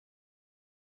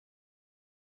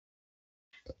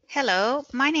Hello,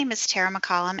 my name is Tara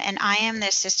McCollum, and I am the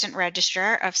Assistant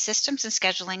Registrar of Systems and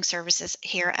Scheduling Services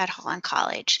here at Holland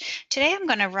College. Today I'm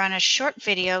going to run a short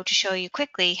video to show you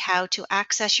quickly how to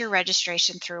access your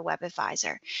registration through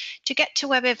WebAdvisor. To get to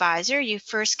WebAdvisor, you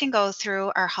first can go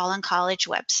through our Holland College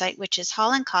website, which is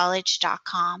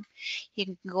hollandcollege.com. You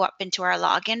can go up into our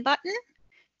login button,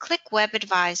 click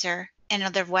WebAdvisor, and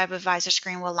the WebAdvisor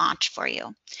screen will launch for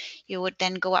you. You would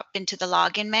then go up into the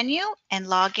login menu and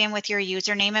log in with your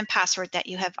username and password that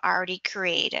you have already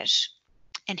created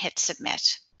and hit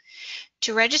submit.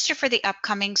 To register for the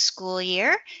upcoming school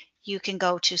year, you can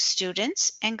go to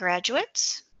Students and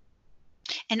Graduates.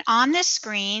 And on this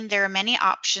screen, there are many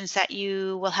options that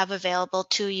you will have available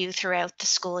to you throughout the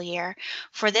school year.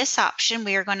 For this option,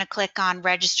 we are going to click on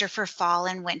Register for Fall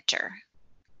and Winter.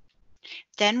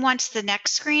 Then once the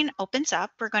next screen opens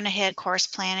up, we're going to hit Course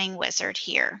Planning Wizard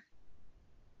here.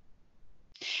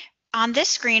 On this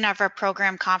screen of our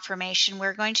program confirmation,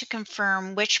 we're going to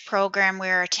confirm which program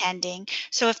we're attending.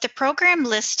 So if the program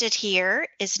listed here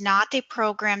is not the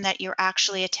program that you're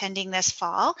actually attending this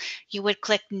fall, you would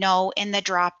click No in the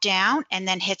drop-down and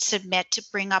then hit Submit to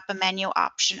bring up a menu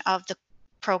option of the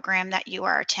program that you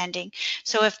are attending.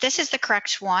 So if this is the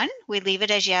correct one, we leave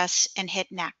it as yes and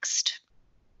hit Next.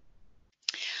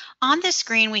 On this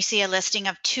screen, we see a listing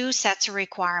of two sets of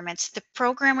requirements, the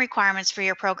program requirements for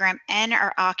your program and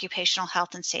our occupational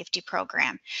health and safety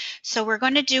program. So we're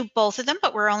going to do both of them,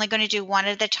 but we're only going to do one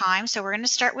at a time. So we're going to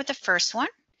start with the first one.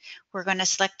 We're going to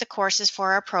select the courses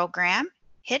for our program,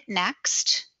 hit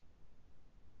Next.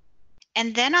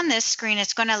 And then on this screen,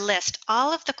 it's going to list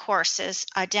all of the courses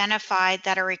identified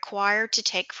that are required to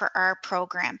take for our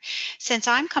program. Since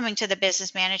I'm coming to the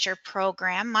Business Manager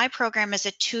program, my program is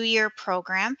a 2-year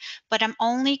program, but I'm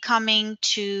only coming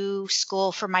to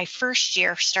school for my first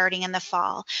year starting in the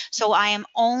fall. So I am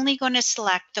only going to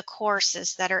select the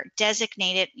courses that are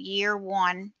designated year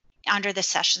 1 under the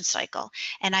session cycle.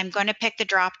 And I'm going to pick the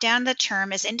drop down. The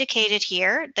term is indicated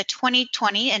here, the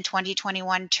 2020 and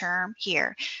 2021 term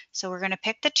here. So we're going to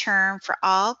pick the term for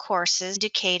all courses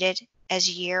indicated as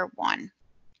year 1.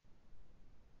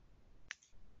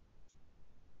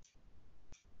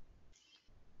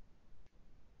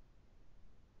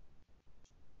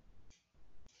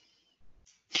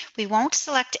 We won't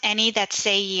select any that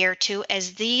say year 2,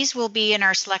 as these will be in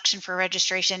our selection for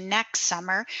registration next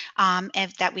summer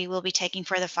that we will be taking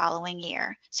for the following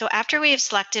year. So after we have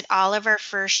selected all of our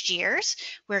first years,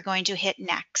 we're going to hit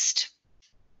Next.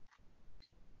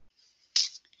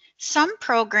 Some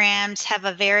programs have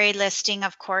a varied listing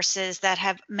of courses that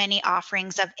have many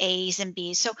offerings of A's and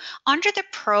B's. So under the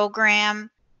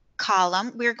program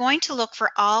column, we're going to look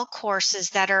for all courses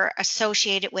that are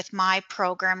associated with my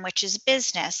program, which is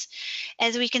business.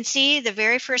 As we can see, the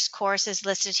very first course is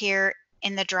listed here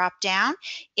in the drop down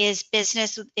is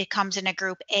business. It comes in a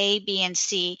group A, B, and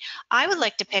C. I would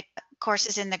like to pick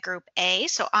courses in the group A,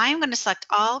 so I'm going to select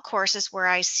all courses where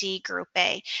I see group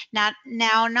A.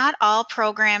 Now, not all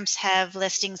programs have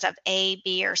listings of A,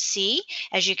 B, or C.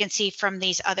 As you can see from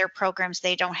these other programs,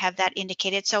 they don't have that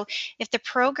indicated. So if the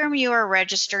program you are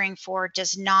registering for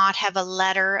does not have a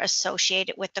letter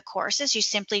associated with the courses, you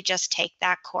simply just take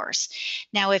that course.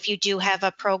 Now, if you do have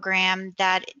a program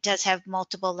that does have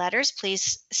multiple letters,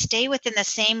 please stay within the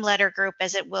same letter group,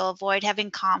 as it will avoid having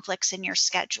conflicts in your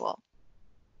schedule.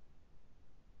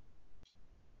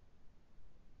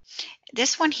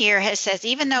 This one here says,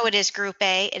 even though it is Group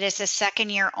A, it is a second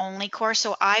year only course,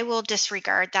 so I will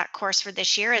disregard that course for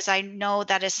this year, as I know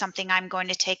that is something I'm going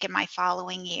to take in my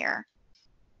following year.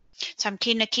 So I'm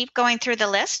going to keep going through the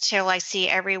list till I see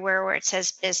everywhere where it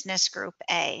says Business Group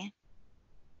A.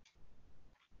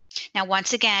 Now,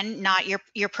 once again,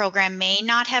 your program may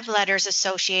not have letters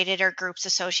associated or groups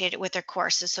associated with their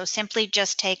courses, so simply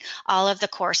just take all of the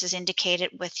courses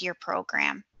indicated with your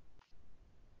program.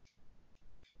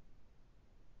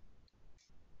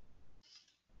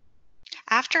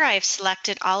 After I've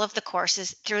selected all of the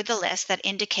courses through the list that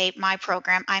indicate my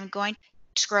program, I'm going to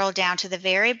scroll down to the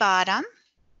very bottom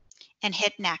and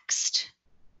hit Next.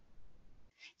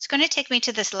 It's going to take me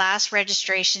to this last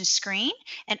registration screen,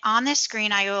 and on this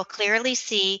screen I will clearly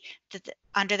see that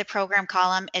under the program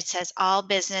column it says All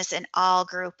Business and All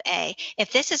Group A.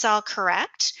 If this is all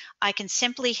correct, I can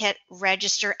simply hit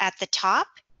Register at the top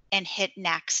and hit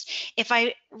Next. If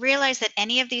I realize that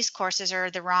any of these courses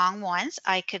are the wrong ones,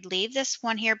 I could leave this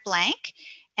one here blank,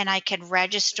 and I could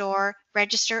register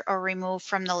or remove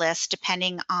from the list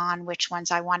depending on which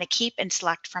ones I want to keep and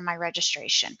select from my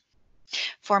registration.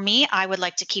 For me, I would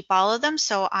like to keep all of them,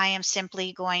 so I am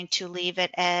simply going to leave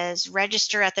it as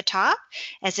register at the top,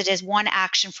 as it is one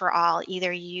action for all.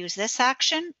 Either you use this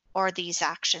action or these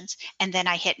actions, and then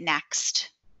I hit next.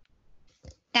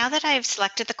 Now that I have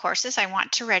selected the courses I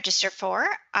want to register for,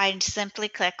 I simply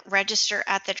click register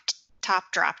at the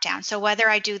top drop-down. So whether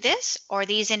I do this or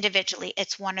these individually,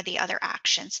 it's one or the other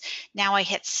actions. Now I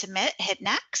hit submit, hit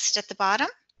next at the bottom.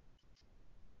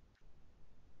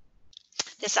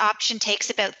 This option takes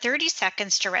about 30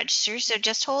 seconds to register, so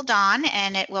just hold on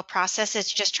and it will process.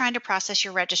 It's just trying to process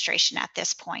your registration at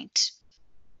this point.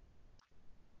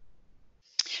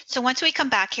 So once we come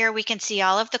back here, we can see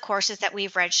all of the courses that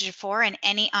we've registered for and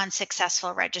any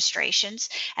unsuccessful registrations.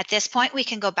 At this point, we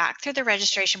can go back through the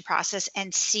registration process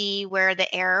and see where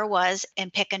the error was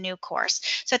and pick a new course.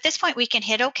 So at this point, we can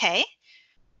hit OK,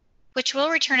 which will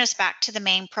return us back to the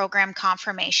main program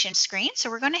confirmation screen. So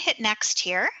we're going to hit next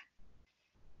here.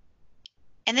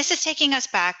 And this is taking us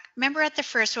back. Remember at the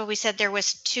first where we said there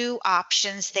was two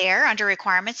options there under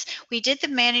requirements. We did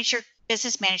the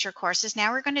business manager courses.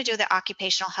 Now we're going to do the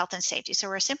occupational health and safety. So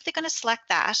we're simply going to select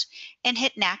that and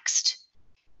hit next.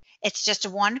 It's just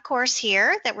one course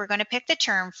here that we're going to pick the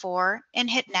term for and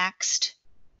hit next.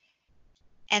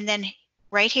 And then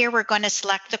right here, we're going to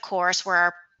select the course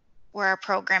where our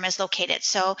program is located.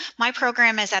 So my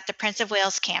program is at the Prince of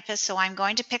Wales campus. So I'm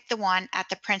going to pick the one at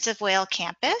the Prince of Wales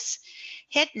campus.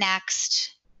 Hit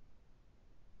next.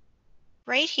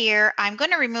 Right here, I'm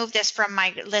going to remove this from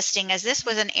my listing as this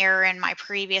was an error in my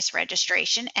previous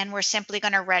registration, and we're simply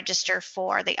going to register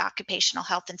for the occupational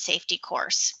health and safety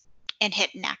course and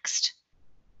hit next.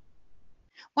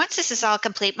 Once this is all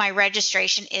complete, my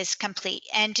registration is complete.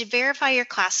 And to verify your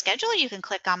class schedule, you can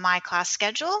click on my class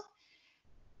schedule,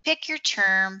 pick your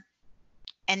term,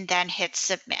 and then hit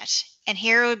submit. And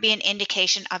here would be an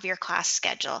indication of your class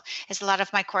schedule. As a lot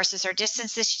of my courses are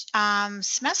distance this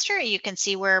semester, you can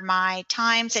see where my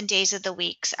times and days of the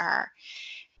weeks are.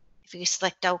 If you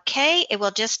select OK, it will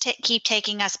just keep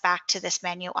taking us back to this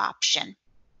menu option.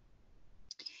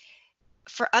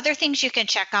 For other things you can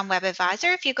check on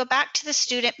WebAdvisor, if you go back to the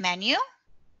student menu,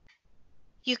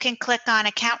 you can click on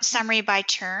Account Summary by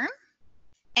Term,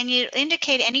 and you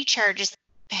indicate any charges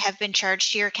have been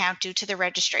charged to your account due to the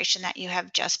registration that you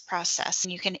have just processed.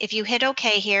 And you can, if you hit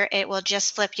OK here, it will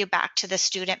just flip you back to the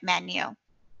student menu.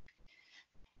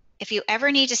 If you ever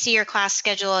need to see your class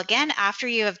schedule again after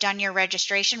you have done your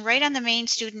registration, right on the main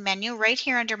student menu, right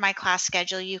here under my class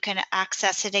schedule, you can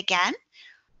access it again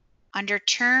under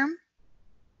term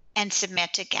and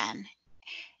submit again.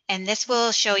 And this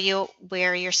will show you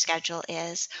where your schedule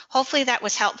is. Hopefully that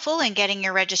was helpful in getting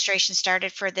your registration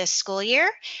started for this school year.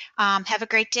 Have a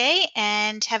great day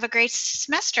and have a great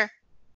semester.